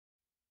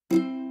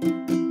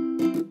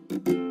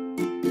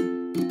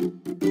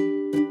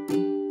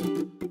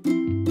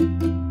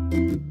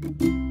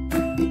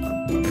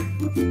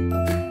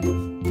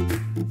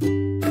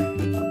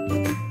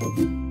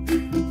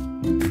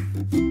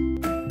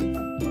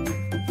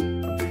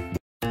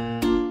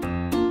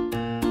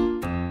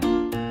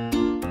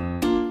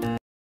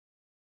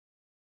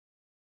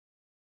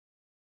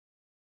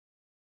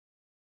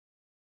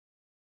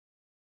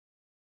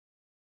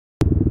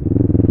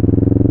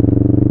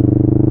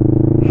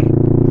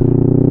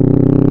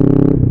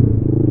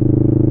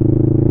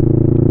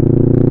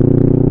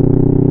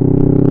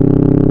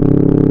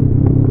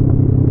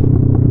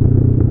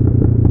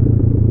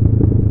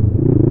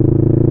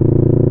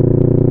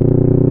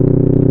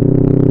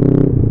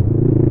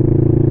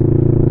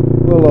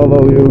Well,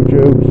 hello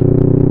YouTubes.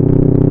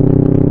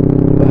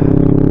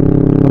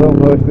 I don't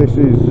know if this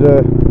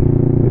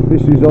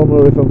is on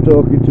or if I'm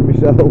talking to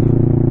myself.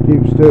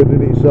 Keeps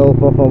turning itself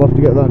off. I'll have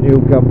to get that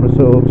new camera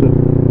sorted.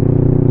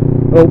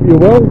 Hope you're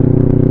well.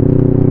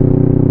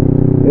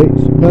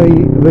 It's May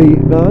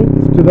the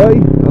 9th today,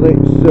 and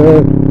it's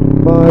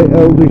my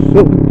eldest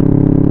son,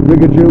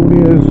 Rigger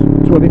Jnr's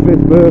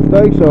 25th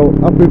birthday, so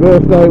happy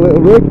birthday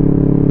little Rig.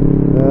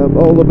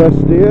 All the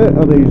best to you,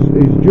 and he's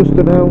just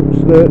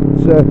announced that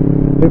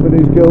him and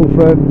his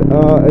girlfriend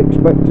are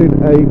expecting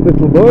a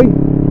little boy,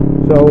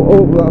 so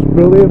oh, that's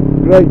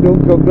brilliant, great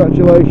done,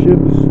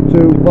 congratulations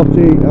to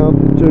Lotte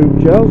and to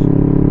Chaz.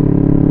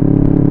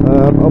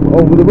 I'm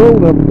over the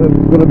moon. I'm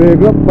going to be a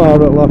grandpa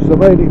at last. I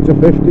made it to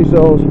 50,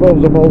 so I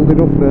suppose I'm old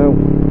enough now.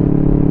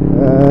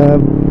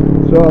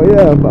 So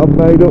yeah, I'm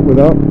made up with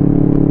that.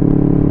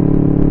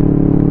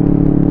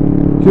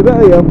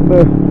 Today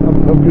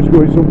I'm just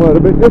going somewhere a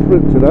bit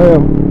different today.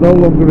 I'm no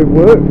longer in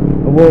work.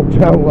 I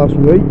walked out last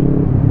week.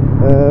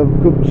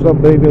 Couldn't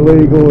stand being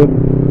illegal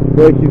and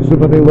breaking so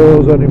many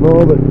laws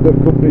anymore that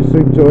companies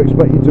seem to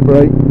expect you to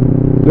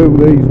do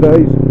these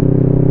days.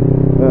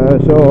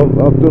 So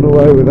I've done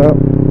away with that.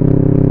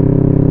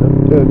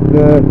 And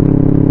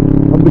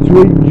I'm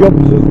between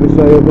jobs, as they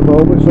say at the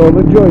moment, so I'm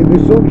enjoying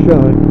this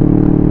sunshine.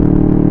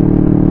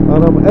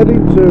 And I'm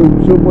heading to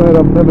somewhere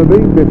I've never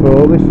been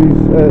before. This is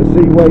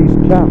Seaways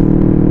Calf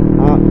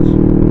at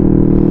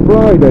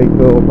Friday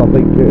Thorpe, I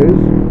think it is.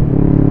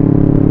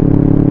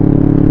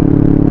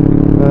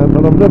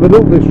 And I've never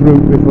done this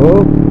route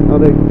before,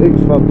 and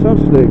it's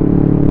fantastic.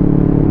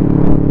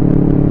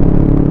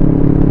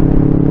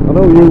 I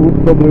know you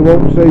probably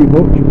won't see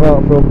much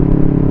apart from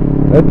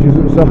edges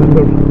at the side of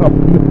the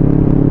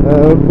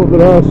road, but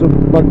there are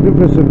some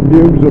magnificent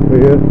views up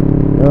here.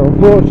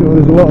 Unfortunately,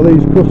 there's a lot of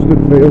these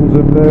custard fields,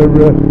 and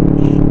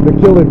they're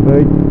killing me.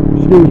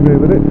 Excuse me a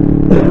minute.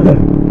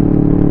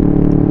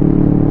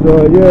 So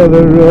yeah,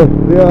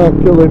 they are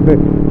killing me.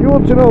 If you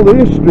want to know the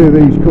history of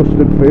these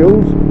custard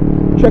fields,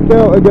 check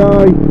out a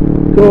guy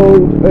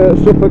called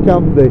Suffolk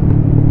Andy,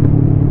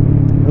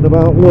 and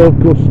about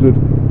Lord Custard.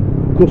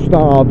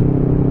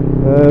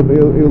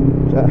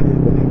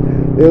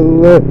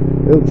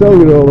 He'll tell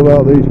you all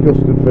about these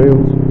custard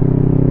fields.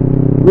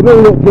 They do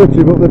look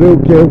pretty, but they do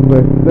kill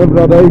me. Never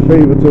had hay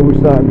fever till we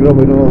started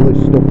growing all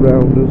this stuff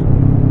round us.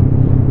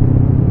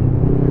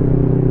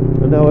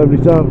 And now every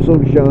time the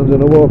sun shines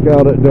and I walk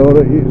out at door,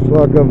 it's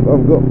like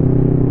I've got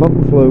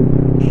man flu.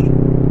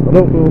 I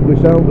don't normally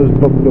sound as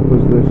bunged up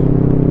as this.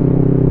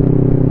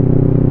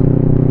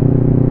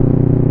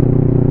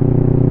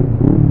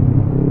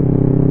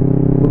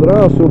 But there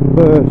are some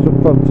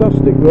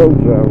fantastic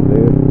roads around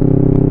here.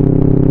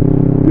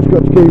 Just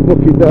got to keep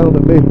looking down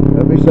at me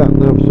sat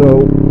nav,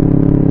 so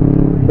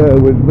bear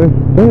with me.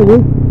 Bear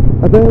with.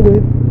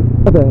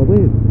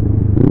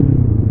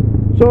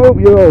 So I hope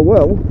you're all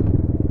well,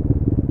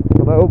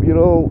 and I hope you're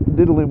all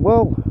diddling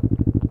well.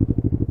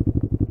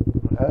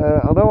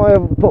 I know I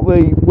haven't put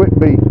the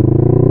Whitby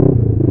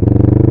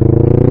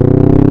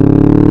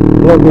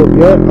vlog up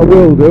yet. I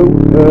will do.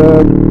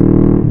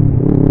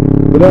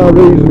 There are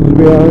reasons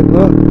behind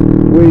that.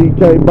 We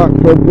came back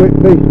from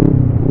Whitby.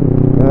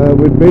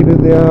 We'd been in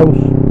the house, I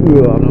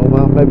don't know,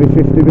 about maybe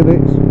 50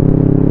 minutes.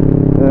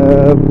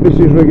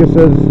 Mrs. Rigger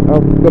says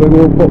I'm going to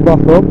go and put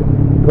bath on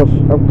because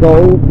I'm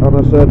cold, and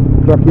I said,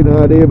 cracking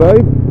idea,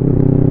 babe.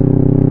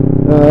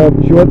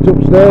 She went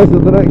upstairs,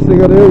 and the next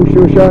thing I knew, she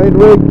was shouting,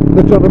 Rig,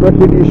 they're trying to break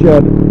in your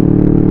shed.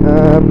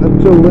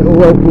 And two little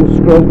local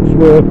scroats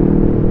were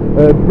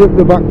ripped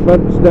the back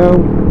fence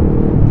down,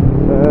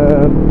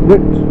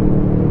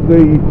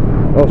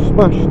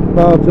 smashed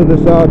part of the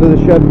side of the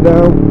shed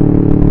down,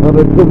 and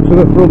had come to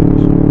the front,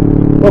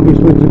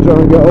 obviously to try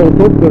and get all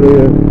thunder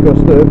here, because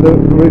they're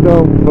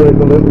renowned for it,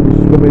 the little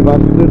scummy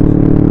bastards.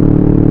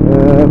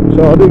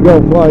 So I didn't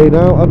go flying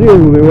out. I knew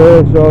who they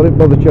were, so I didn't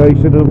bother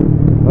chasing them.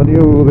 I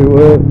knew who they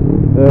were,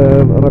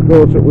 and I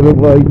caught up with them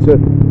later,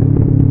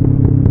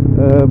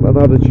 and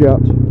had a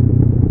chat.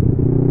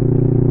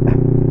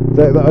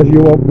 Take that as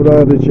you want, but I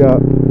had a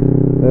chat.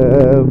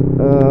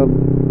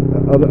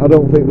 And I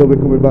don't think they'll be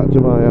coming back to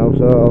my house.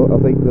 I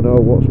think they know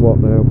what's what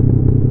now.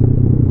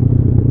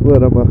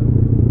 Where am I?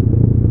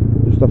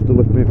 Just have to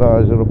lift my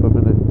visor up a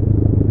minute.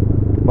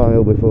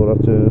 Mile before I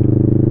turn.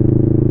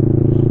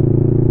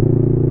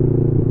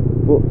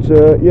 But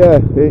yeah,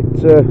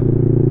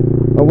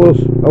 I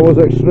was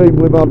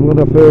extremely mad when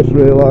I first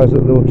realised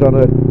that they were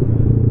trying to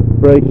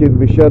break in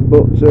my shed,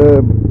 but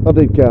I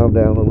did calm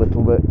down a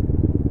little bit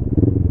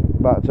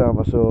by the time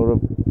I saw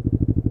them.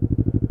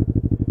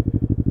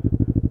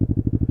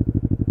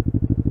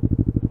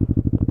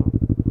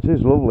 It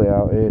is lovely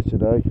out here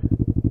today.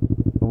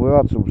 We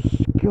had some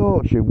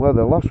scorching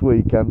weather last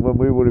weekend when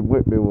we were in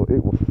Whitby.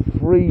 It was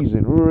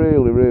freezing,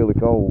 really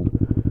cold.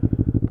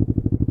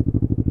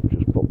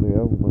 Just put my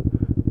helmet.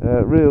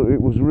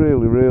 It was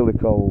really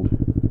cold.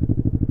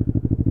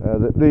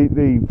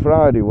 The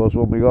Friday was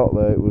when we got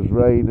there. It was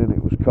raining.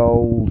 It was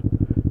cold.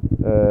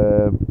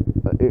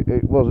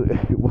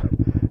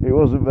 It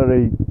wasn't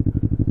very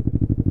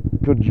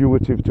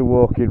conducive to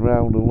walking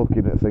round and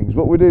looking at things.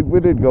 But we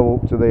did go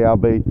up to the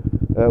Abbey,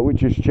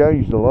 which has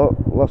changed a lot.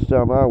 Last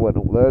time I went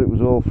up there, it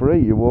was all free.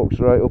 You walk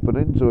straight up and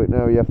into it.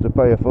 Now you have to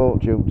pay a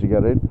fortune to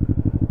get in.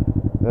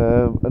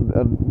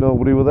 And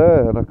nobody were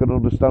there, and I can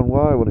understand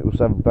why when it was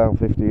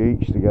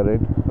 £7.50 each to get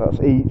in. That's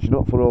each,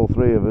 not for all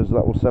three of us.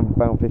 That was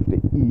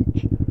 £7.50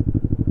 each.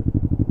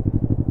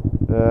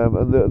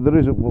 And there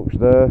isn't much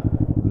there.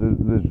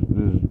 There's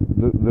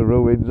the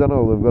ruins. I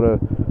know they've got to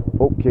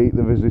upkeep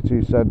the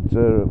visitors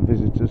centre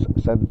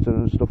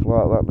and stuff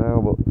like that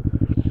now, but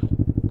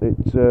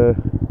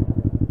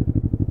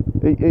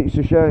it's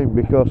a shame,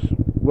 because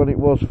when it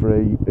was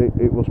free,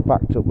 it was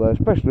packed up there,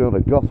 especially on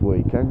a goth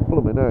weekend.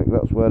 Blimey heck,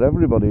 that's where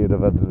everybody would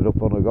have ended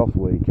up on a goth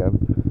weekend.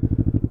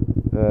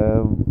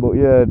 But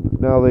yeah,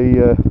 now they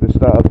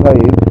started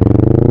paying.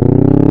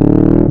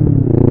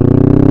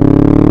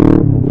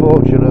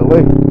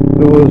 Unfortunately,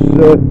 there was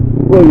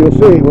well, you'll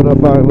see it when I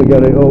finally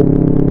get it up.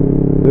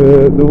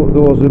 There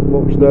wasn't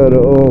much there at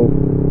all.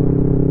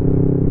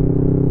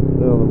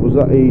 Was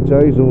that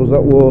E-Tays or was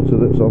that water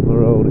that's on the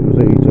road? It was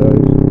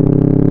E-Tays.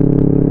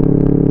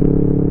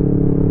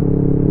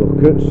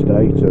 Look at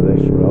state of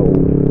this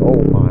road.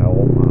 Oh my,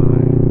 oh my.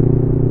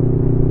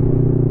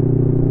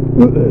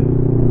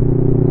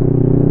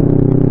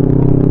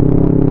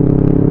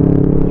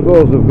 I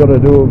suppose they've got to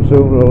do them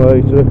sooner or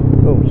later.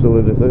 Oh, I'm still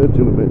in the 30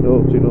 limit,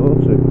 naughty.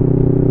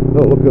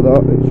 Oh, look at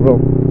that, it's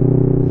wrong.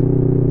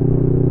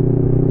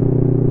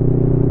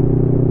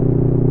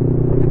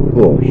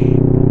 Bush.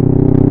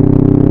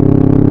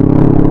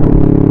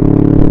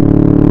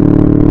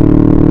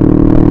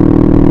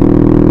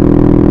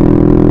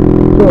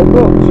 I'm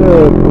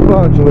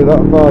not actually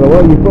that far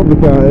away. You probably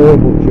can't hear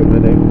much a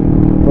minute.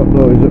 Got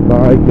noise at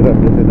bike and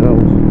everything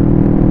else.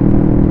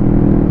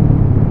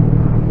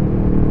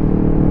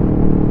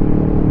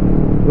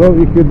 Well,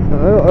 you can. I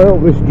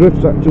hope this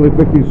drift's actually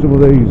picking some of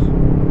these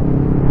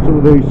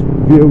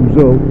views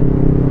up.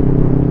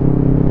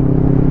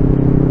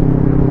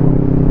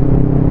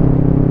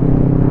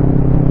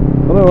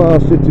 I know our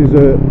cities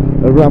are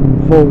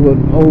rammed full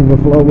and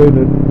overflowing,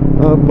 and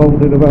I'm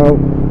moaning about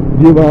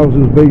new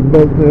houses being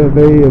built near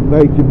me and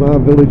making my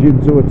village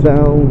into a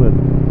town, and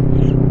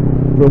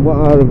from what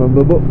I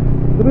remember, but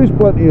there is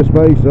plenty of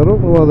space. I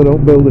don't know why they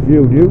don't build a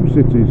few new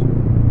cities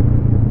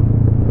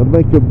and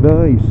make them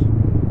nice.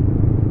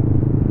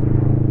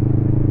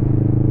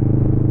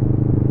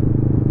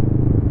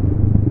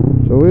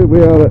 So here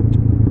we are at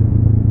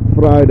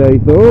Friday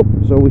Thorpe,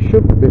 so we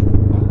shouldn't be.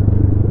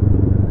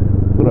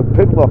 Got a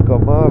pinlock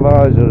on my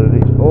visor and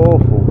it's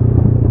awful.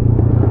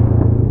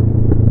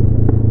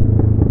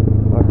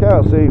 I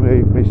can't see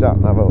me sat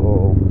nav at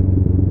all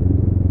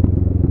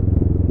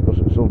because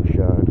of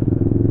sunshine.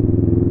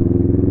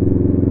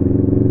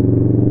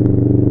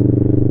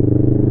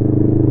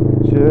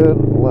 Turn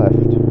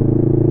left.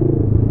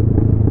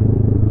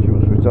 She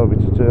must be telling me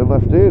to turn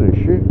left here, is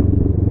she?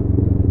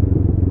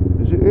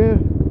 Is it here?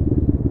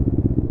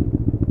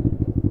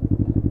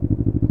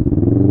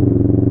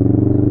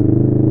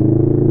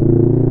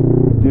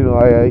 You know,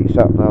 I hate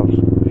sat navs.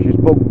 She's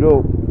bugged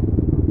up.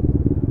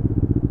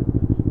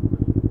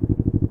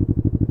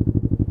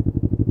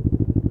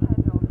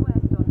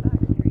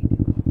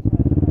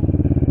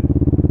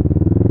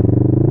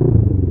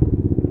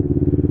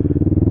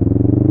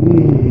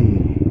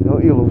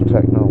 Don't you love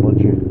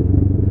technology?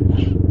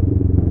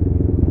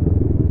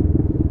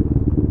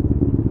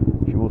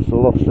 She must have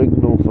lost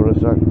signal for a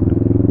second.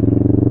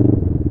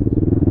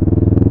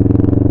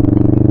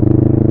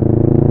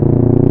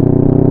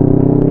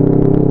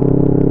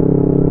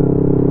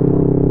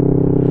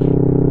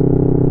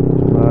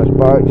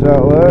 Bikes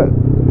out there.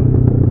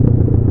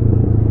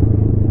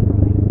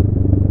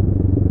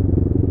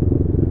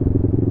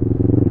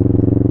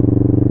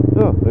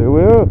 Oh, here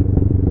we are.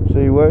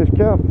 Seaways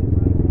Cafe.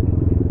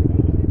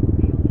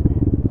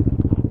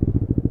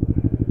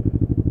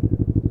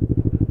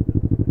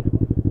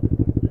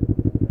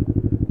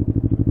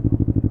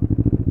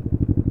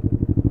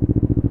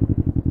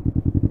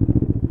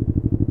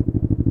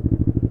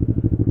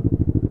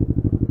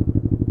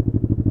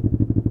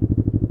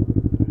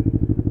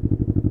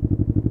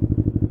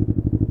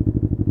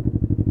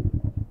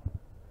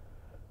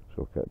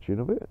 Catch you in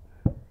a bit.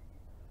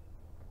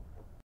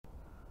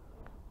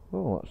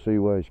 Oh, that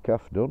Seaways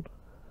Cafe done.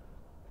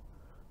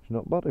 It's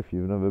not bad if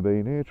you've never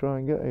been here, try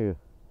and get here.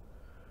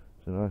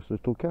 It's a nice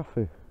little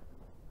cafe.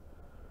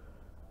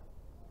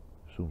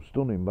 Some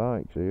stunning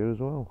bikes here as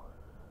well.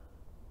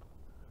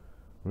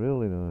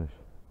 Really nice.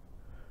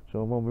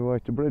 So I'm on my way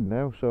to Brid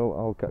now, so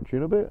I'll catch you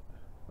in a bit.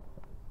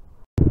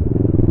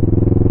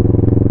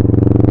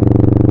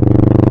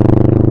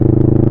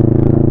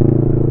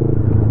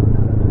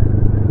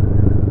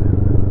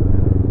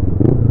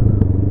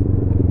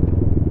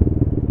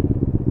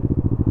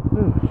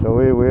 So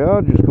here we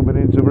are, just coming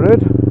into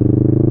Brid.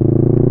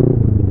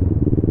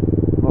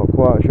 Not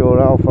quite sure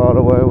how far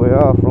away we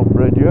are from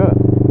Brid yet.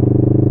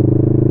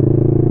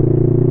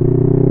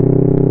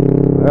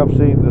 I have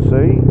seen the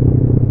sea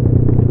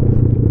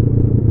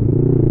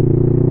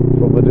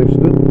from a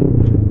distance.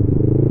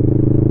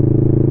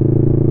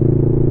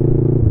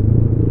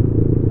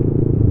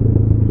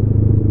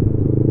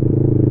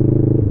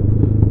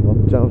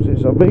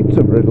 been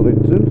to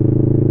Bridlington.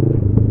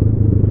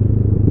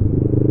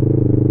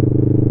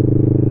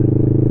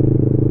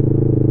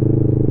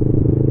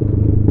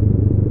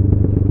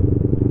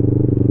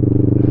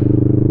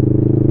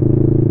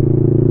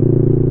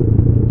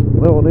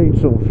 Now I need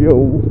some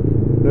fuel.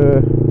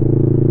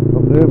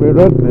 I'm near my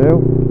red now,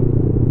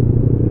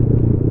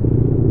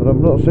 and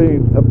I've not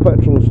seen a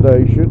petrol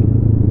station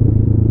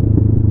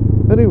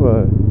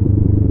anywhere.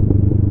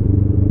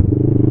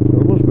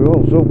 There must be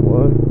one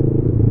somewhere.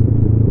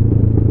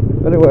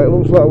 Anyway, it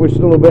looks like we're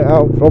still a bit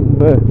out from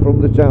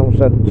the town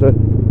centre,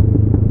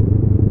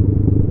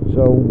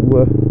 so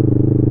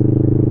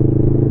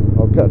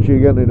I'll catch you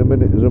again in a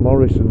minute. There's a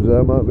Morrison's there,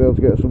 I might be able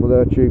to get some of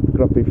their cheap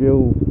crappy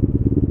fuel.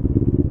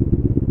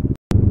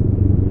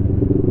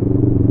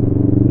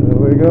 There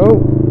we go.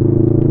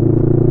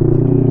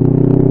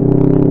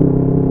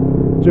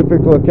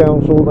 Typical of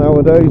council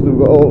nowadays, they've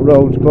got all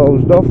roads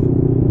closed off,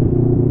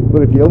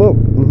 but if you look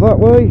that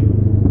way,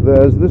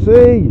 there's the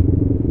sea.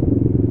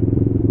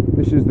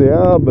 This is the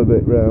harbour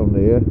bit round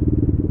here,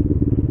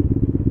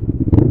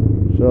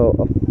 so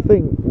I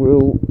think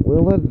we'll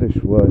head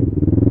this way.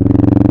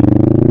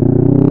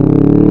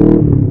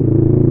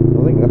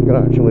 I think I can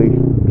actually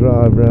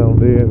drive round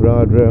here,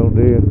 ride round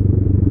here.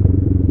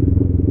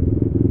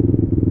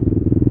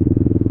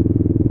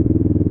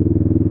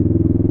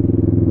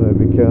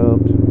 Maybe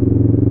can't.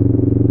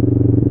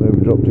 Maybe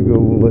drop to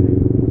Gooley.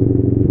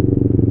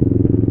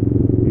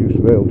 Used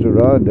to be able to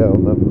ride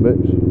down them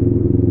bits.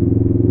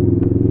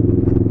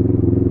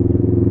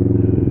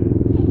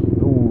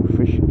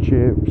 Fish and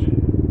chips.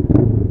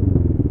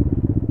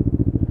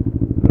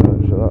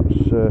 Right, so that's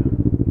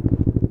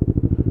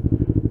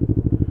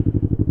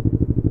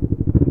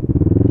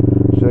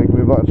taking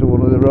me back to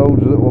one of the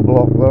roads that will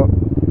block that.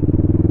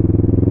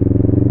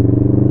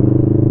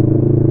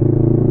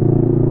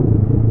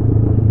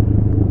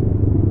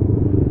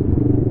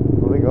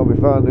 I think I'll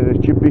be finding a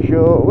chippy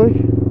shortly.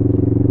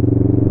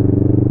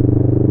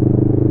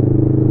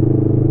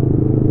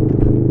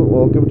 But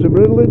welcome to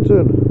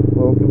Bridlington.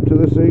 Welcome to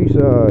the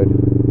seaside.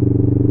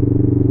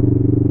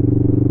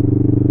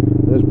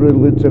 There's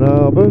Bridlington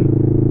Harbour.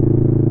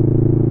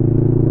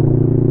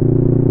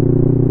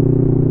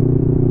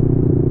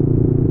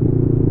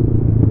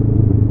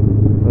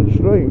 And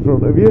straight in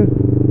front of you,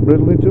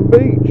 Bridlington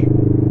Beach.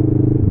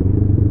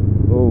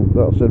 Oh,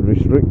 that said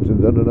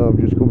restricted then, and I've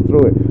just come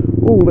through it.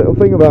 Oh, little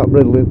thing about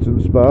Bridlington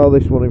Spa,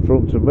 this one in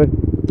front of me.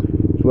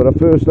 It's where I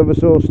first ever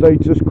saw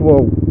Status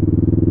Quo.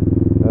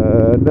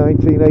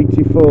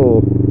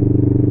 1984.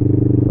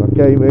 I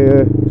came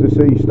here to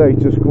see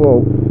Status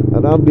Quo,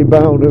 and Andy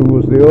Bown, who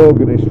was the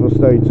organist for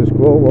Status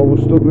Quo, I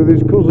was stood with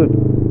his cousin,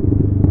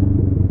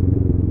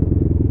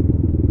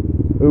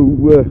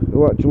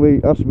 who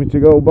actually asked me to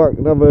go back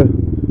and have a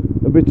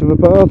bit of a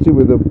party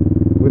with them,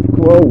 with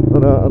Quo,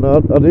 and I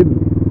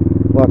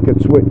didn't, like a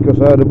twit,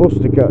 because I had a bus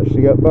to catch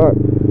to get back.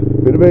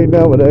 If it had been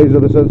nowadays,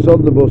 I'd have said,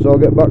 sod the bus, I'll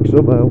get back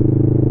somehow.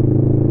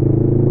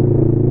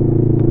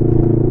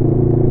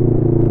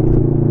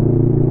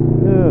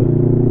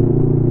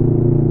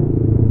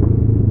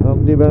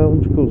 Andy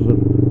Bown's cousin.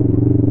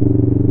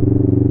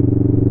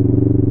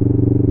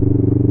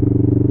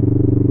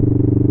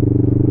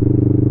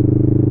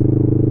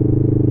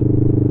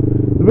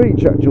 The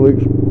beach actually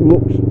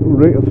looks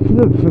real.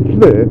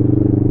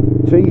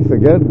 Teeth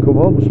again, come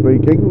on,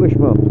 speak English,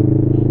 man.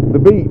 The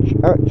beach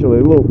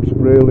actually looks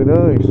really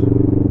nice,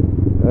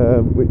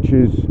 which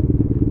is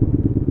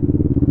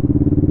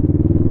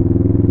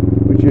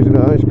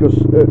nice, because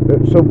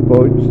at some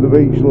points the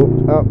beach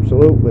looked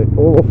absolutely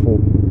awful.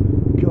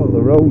 God,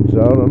 the roads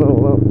are, I know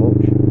that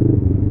much.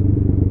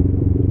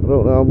 I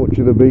don't know how much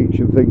of the beach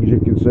and things you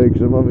can see,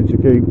 because I'm having to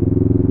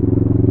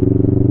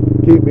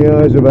keep my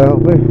eyes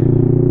about me.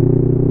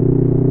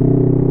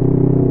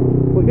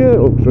 But yeah, it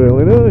looks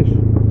really nice.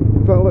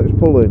 In fact, let's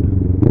pull in.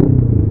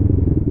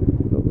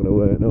 Not going to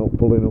wait, no,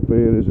 pulling up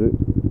here, is it?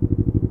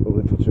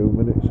 Only for 2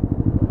 minutes.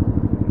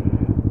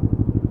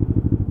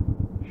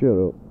 Shut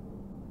up.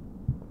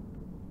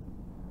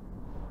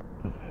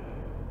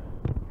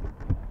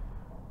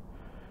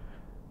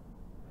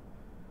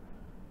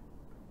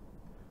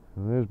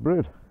 And there's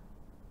Brid.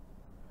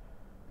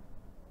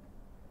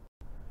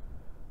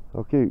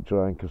 I'll keep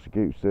trying, because it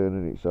keeps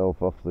turning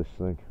itself off, this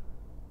thing.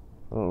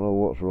 I don't know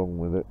what's wrong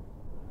with it.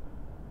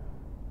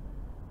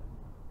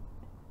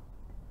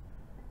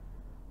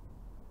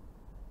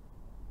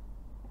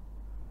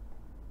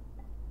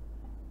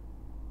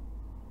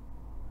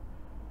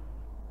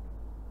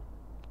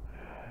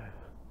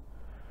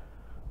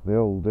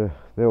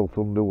 The old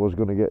Thunder was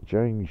going to get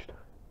changed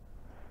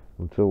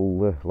until,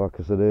 like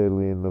I said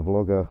earlier in the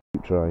vlog, I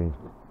keep trying.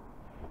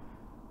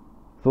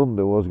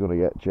 Thunder was going to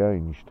get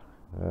changed,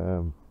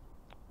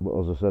 but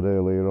as I said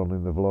earlier on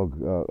in the vlog,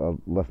 I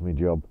left my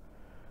job.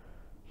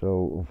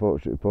 So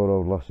unfortunately, poor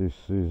old lass is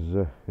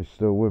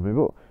still with me,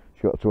 but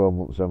she's got 12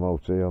 months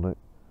MOT on it,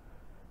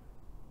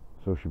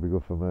 so she'll be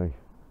good for me.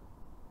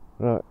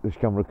 Right, this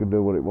camera can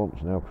do what it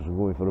wants now, because I'm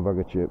going for a bag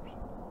of chips.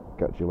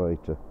 Catch you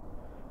later.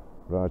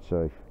 Ride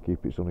safe,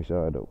 keep it sunny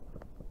side up.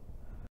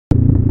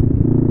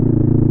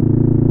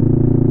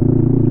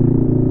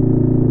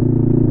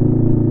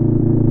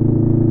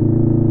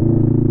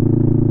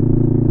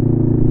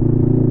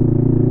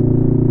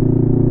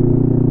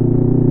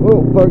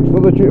 Well, thanks for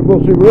the chitty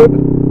Rid.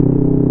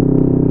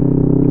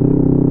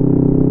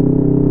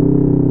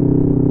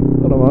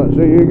 And I might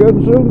see you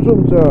again soon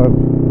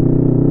sometime.